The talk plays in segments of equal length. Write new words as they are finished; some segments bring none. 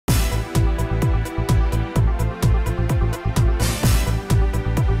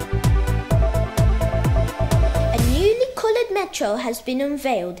Metro has been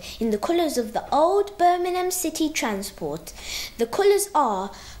unveiled in the colours of the old Birmingham City Transport. The colours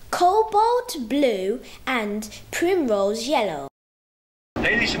are cobalt blue and primrose yellow.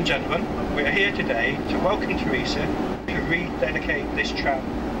 Ladies and gentlemen, we are here today to welcome Theresa to rededicate this tram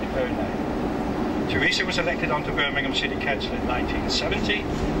to her name. Theresa was elected onto Birmingham City Council in 1970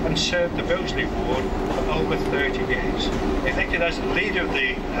 and served the Roseley Ward for over 30 years. Elected as the leader of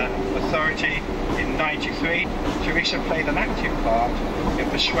the authority in 93, Theresa played an active part in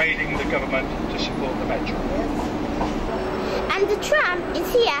persuading the government to support the Metro. And the tram is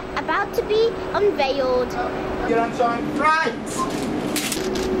here, about to be unveiled. You're on time. Right!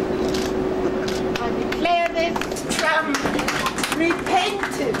 I declare this tram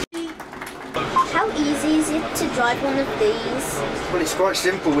repainted. How easy is it to drive one of these? Well, it's quite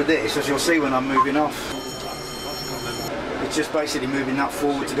simple with this, as you'll see when I'm moving off. It's just basically moving that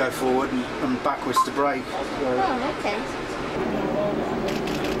forward to go forward and backwards to brake. Oh, okay.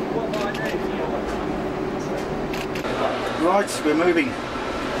 Right, we're moving.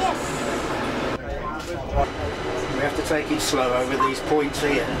 Yes. We have to take it slow over these points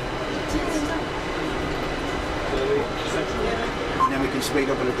here. And then we can speed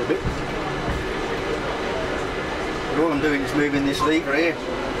up a little bit. But all I'm doing is moving this lever here.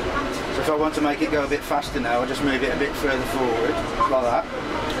 So if I want to make it go a bit faster now, I just move it a bit further forward, like that.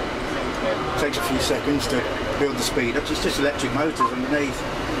 It takes a few seconds to build the speed up. It's just electric motors underneath.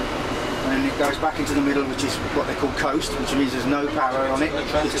 And then it goes back into the middle, which is what they call coast, which means there's no power on it,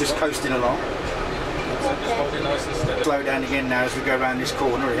 it's just coasting along. Slow down again now as we go around this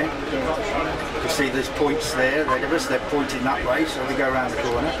corner here. You can see there's points there, they're pointing that way, so we go around the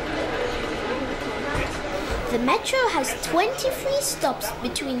corner. The Metro has 23 stops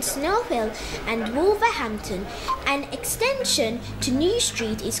between Snow Hill and Wolverhampton. An extension to New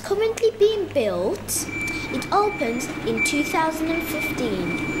Street is currently being built. It opens in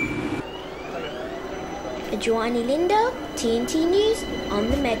 2015. Joanny Lindo, TNT News on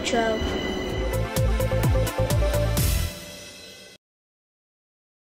the Metro.